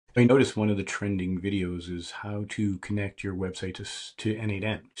I noticed one of the trending videos is how to connect your website to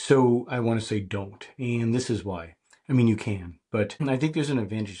n8n. So I want to say don't, and this is why. I mean, you can, but I think there's an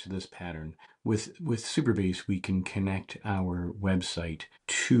advantage to this pattern. With SuperBase, we can connect our website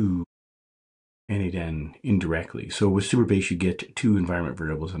to n8n indirectly. So with SuperBase, you get two environment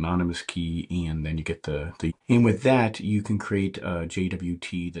variables, anonymous key, and then you get and with that, you can create a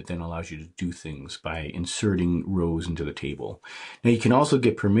JWT that then allows you to do things by inserting rows into the table. Now you can also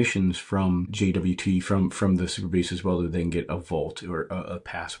get permissions from JWT from the SuperBase as well to then get a vault or a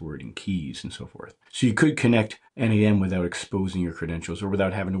password and keys and so forth. So you could connect n8n without exposing your credentials or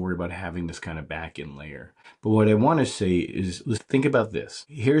without having to worry about having this kind of backend layer. But what I want to say is, let's think about this.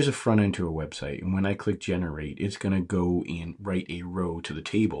 Here's a front end to a website, and when I click generate, it's going to go and write a row to the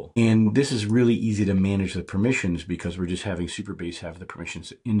table. And this is really easy to manage the permissions because we're just having SuperBase have the permissions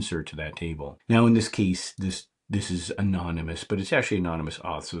to insert to that table. Now, in this case, this is anonymous, but it's actually anonymous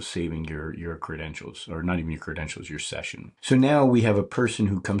auth, so saving your credentials, or not even your credentials, your session. So now we have a person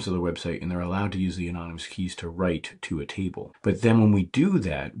who comes to the website and they're allowed to use the anonymous keys to write to a table. But then when we do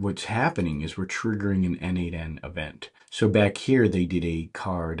that, what's happening is we're triggering an n8n event. So back here, they did a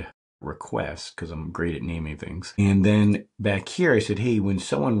card request, because I'm great at naming things. And then back here, I said, hey, when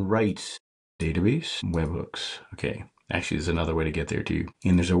someone writes database, webhooks, okay. Actually, there's another way to get there too.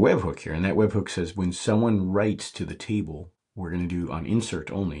 And there's a webhook here, and that webhook says when someone writes to the table, we're going to do on insert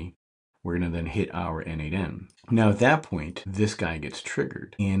only, we're going to then hit our n8n. Now at that point, this guy gets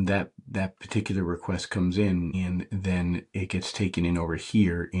triggered, and that particular request comes in, and then it gets taken in over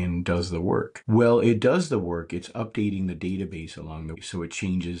here and does the work. Well, it does the work. It's updating the database along the way, so it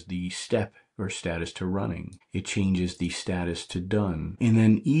changes the step or status to running. It changes the status to done. And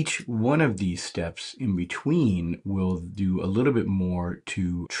then each one of these steps in between will do a little bit more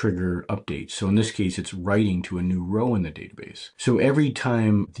to trigger updates. So in this case, it's writing to a new row in the database. So every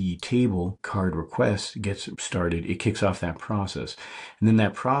time the table card request gets started, it kicks off that process. And then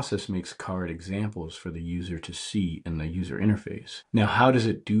that process makes card examples for the user to see in the user interface. Now, how does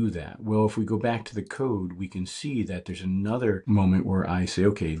it do that? Well, if we go back to the code, we can see that there's another moment where I say,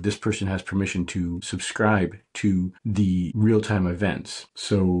 okay, this person has permission to subscribe to the real-time events.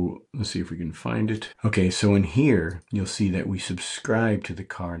 So let's see if we can find it. Okay, so in here, you'll see that we subscribe to the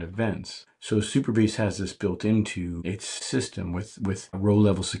card events. So SuperBase has this built into its system with row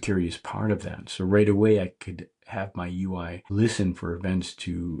level security as part of that. So right away, I could have my UI listen for events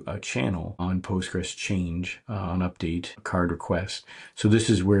to a channel on Postgres change, on update, card request. So this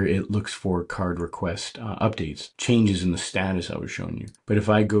is where it looks for card request updates, changes in the status I was showing you. But if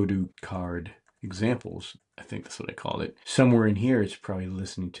I go to card examples, I think that's what I called it, somewhere in here, it's probably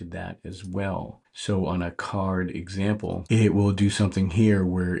listening to that as well. So on a card example, it will do something here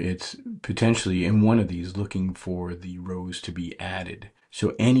where it's potentially in one of these looking for the rows to be added.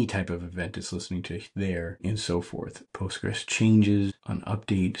 So any type of event it's listening to there and so forth. Postgres changes on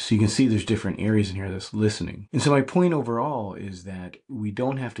update. So you can see there's different areas in here that's listening. And so my point overall is that we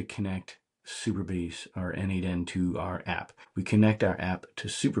don't have to connect SuperBase or n8n to our app. We connect our app to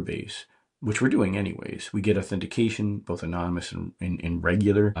SuperBase, which we're doing anyways. We get authentication, both anonymous and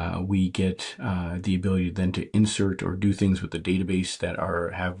regular. We get the ability then to insert or do things with the database that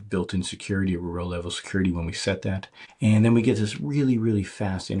have built-in security or row-level security when we set that. And then we get this really, really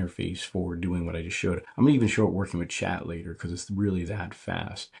fast interface for doing what I just showed. I'm gonna even show it working with chat later because it's really that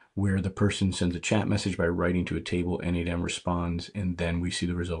fast, where the person sends a chat message by writing to a table, n8n responds, and then we see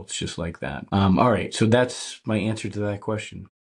the results just like that. All right, so that's my answer to that question.